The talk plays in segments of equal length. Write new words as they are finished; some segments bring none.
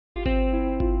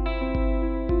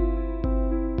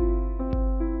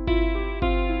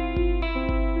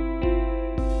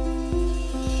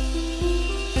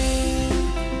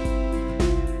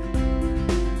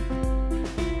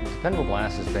Dependable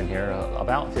Glass has been here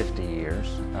about 50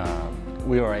 years.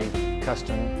 We are a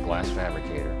custom glass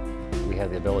fabricator. We have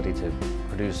the ability to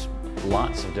produce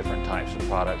lots of different types of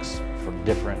products for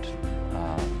different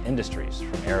industries,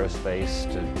 from aerospace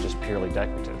to just purely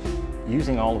decorative.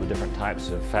 Using all of the different types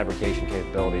of fabrication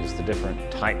capabilities, the different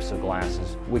types of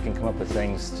glasses, we can come up with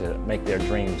things to make their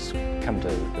dreams come to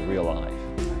real life.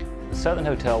 The Southern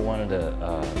Hotel wanted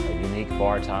a unique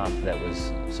bar top that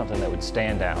was something that would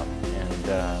stand out,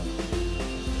 and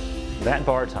that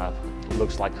bar top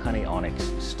looks like honey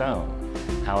onyx stone.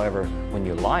 However, when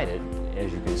you light it,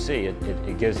 as you can see,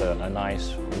 it gives a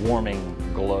nice warming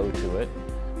glow to it,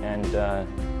 and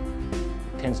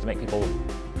tends to make people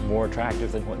more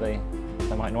attractive than what they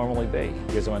might normally be. It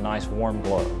gives them a nice warm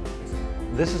glow.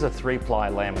 This is a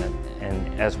 3-ply laminate,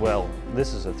 and as well,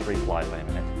 this is a 3-ply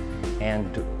laminate,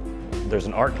 and there's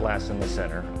an art glass in the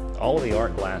center. All of the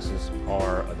art glasses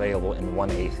are available in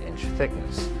 1/8 inch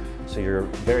thickness, so you're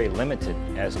very limited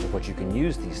as to what you can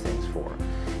use these things for.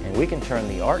 And we can turn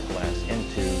the art glass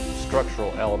into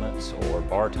structural elements or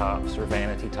bar tops or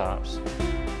vanity tops,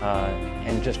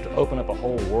 and just open up a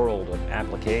whole world of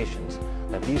applications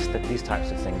that these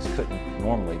types of things couldn't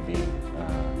normally be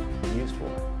used for.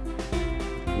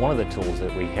 One of the tools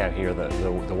that we have here, the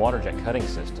Waterjet cutting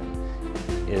system,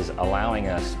 is allowing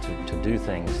us to do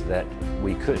things that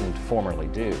we couldn't formerly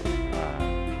do.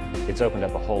 It's opened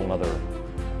up a whole other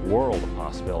world of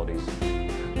possibilities,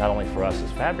 not only for us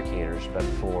as fabricators, but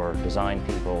for design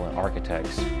people and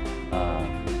architects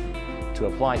to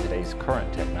apply today's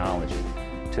current technology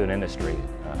to an industry,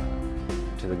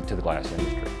 to the glass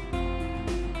industry.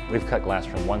 We've cut glass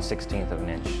from 1/16 of an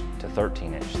inch to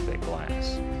 13-inch thick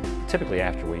glass. Typically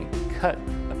after we cut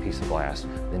a piece of glass,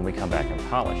 then we come back and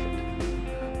polish it.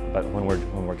 But when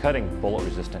we're cutting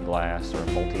bullet-resistant glass or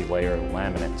multi-layer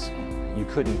laminates, you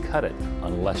couldn't cut it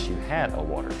unless you had a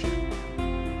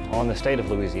Waterjet. On the state of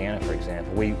Louisiana, for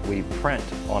example, we print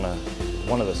on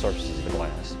one of the surfaces of the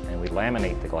glass, and we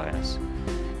laminate the glass,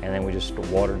 and then we just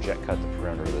Waterjet cut the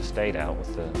perimeter of the state out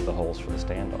with the holes for the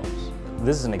standoffs.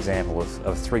 This is an example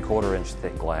of 3/4 inch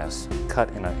thick glass cut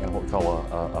in what we call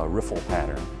a riffle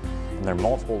pattern. And there are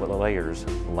multiple layers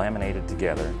laminated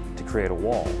together to create a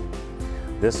wall.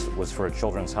 This was for a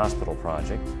children's hospital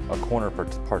project, a corner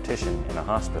partition in a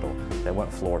hospital that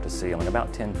went floor to ceiling,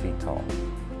 about 10 feet tall.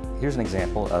 Here's an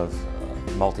example of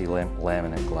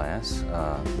multi-laminate glass.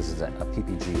 This is a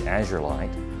PPG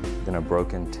Azurite, then a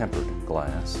broken tempered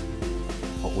glass,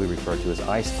 what we refer to as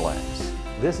ice glass.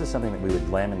 This is something that we would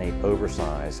laminate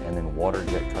oversize and then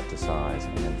Waterjet cut to size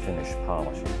and then finish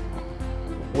polishing.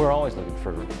 We're always looking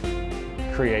for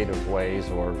creative ways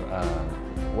or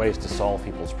ways to solve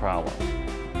people's problems.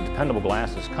 Dependable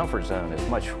Glass's comfort zone is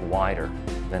much wider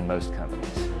than most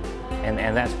companies, and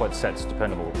that's what sets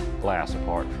Dependable Glass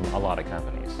apart from a lot of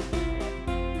companies.